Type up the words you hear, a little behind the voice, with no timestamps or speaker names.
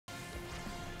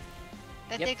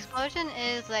If the explosion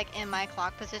is like in my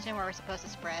clock position where we're supposed to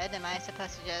spread, am I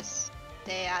supposed to just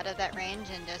stay out of that range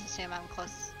and just assume I'm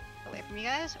close away from you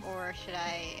guys, or should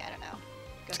I don't know.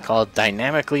 It's called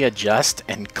dynamically adjust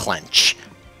and clench.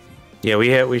 Yeah,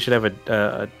 we should have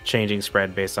a changing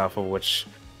spread based off of which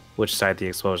side the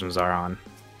explosions are on.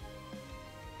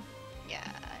 Yeah,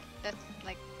 that's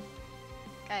like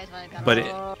guys want to. But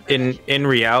in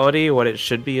reality, what it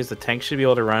should be is the tank should be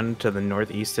able to run to the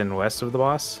northeast and west of the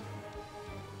boss,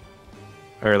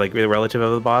 or like the relative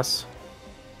of the boss.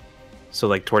 So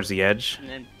like towards the edge. And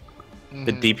then,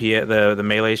 the DP, the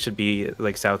melee should be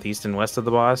like southeast and west of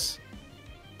the boss.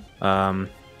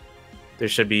 There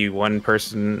should be one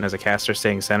person as a caster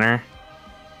staying center,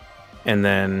 and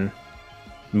then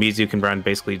Mizu can run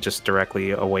basically just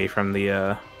directly away from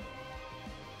the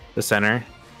center,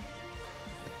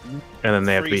 and then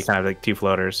they have to be kind of like two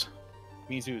floaters.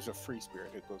 Mizu is a free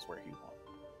spirit; it goes where he wants.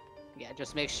 Yeah,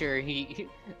 just make sure the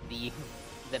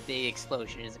big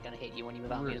explosion isn't gonna hit you when you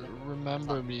without music.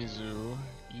 Remember, Mizu,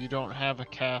 you don't have a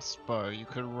cast bar. You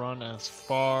could run as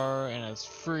far and as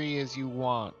free as you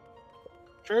want.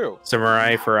 True.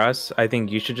 Samurai, for us, I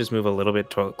think you should just move a little bit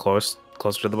closer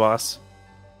to the boss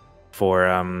for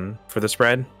the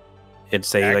spread. It'd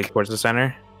say like towards the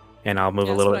center, and I'll move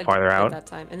a little bit farther out. That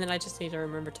time, and then I just need to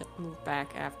remember to move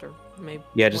back after maybe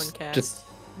just, one cast. Just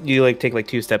you like take like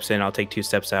 2 steps in, I'll take 2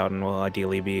 steps out, and we'll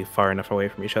ideally be far enough away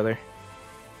from each other.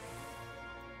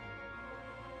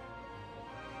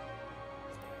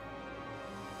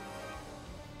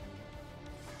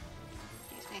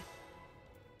 Excuse me.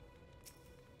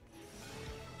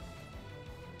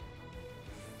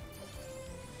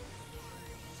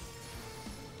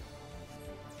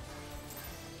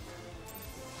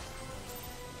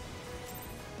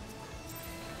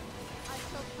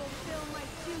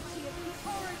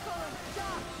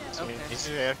 Okay. He's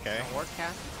AFK. Ward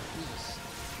cast?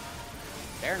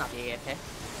 Better not be AFK.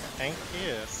 Thank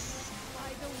yes.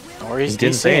 or He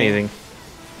didn't say anything.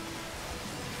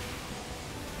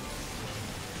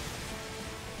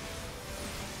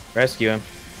 Rescue him.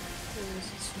 This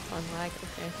is some fun lag.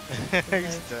 Okay.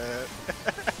 He's dead.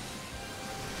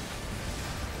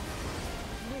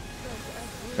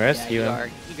 Rescue Yeah,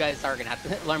 him. you guys are gonna have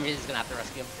to. Larmy is gonna have to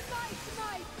rescue him.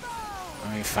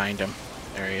 Let me find him.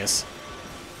 There he is.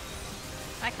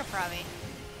 I could probably.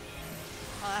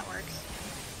 Well, that works.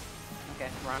 Okay,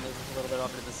 Ron moves a little bit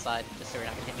over to this side, just so we're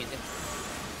not gonna hit music.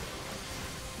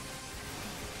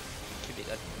 Should be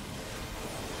good.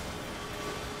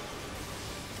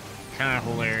 Kind of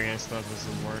hilarious that this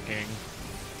is working.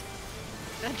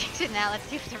 Don't fix it now. Let's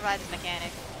see if it survives the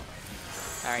mechanic.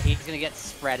 All right, he's gonna get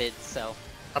spreaded, so.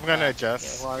 I'm gonna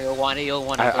adjust. Yeah, you'll want to go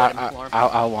ahead and floor him.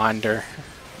 I'll wander.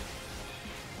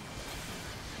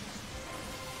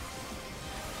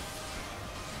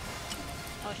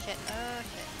 Oh shit! Oh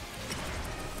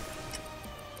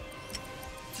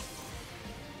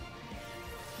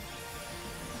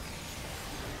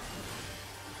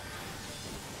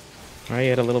shit! I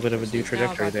had a little bit of a due He's now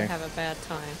trajectory about there. to have a bad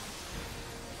time.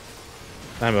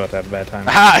 I'm about to have a bad time.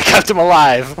 Ah, I kept him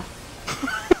alive.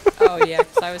 Oh yeah,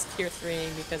 because I was tier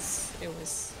 3ing because it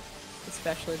was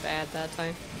especially bad that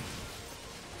time.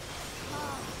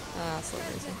 Ah, so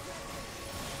amazing.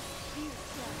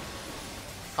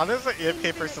 How does an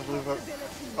AFK person live up?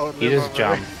 Oh, He live just over?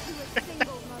 jumped.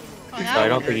 Oh, So no. I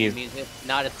don't think he's. Music.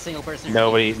 Not a single person.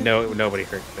 Nobody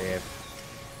hurt the AFK.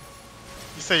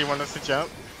 You say you want us to jump?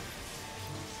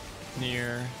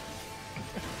 Near.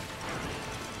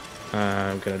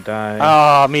 I'm gonna die.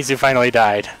 Oh, Mizu finally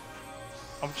died.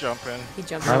 I'm jumping. He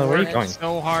jumped Marlon, where are you over going?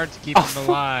 So hard to keep him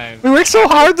alive. We worked so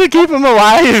hard to keep him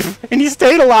alive, and he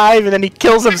stayed alive, and then he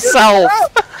kills himself. I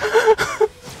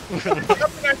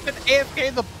said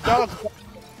AFK the dog.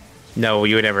 No,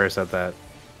 you would never have said that.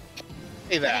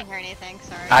 Say I that. didn't hear anything.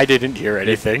 Sorry. I didn't hear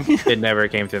anything. It never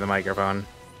came through the microphone.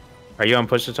 Are you on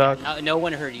push to talk? No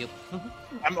one heard you.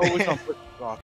 I'm always on push to talk.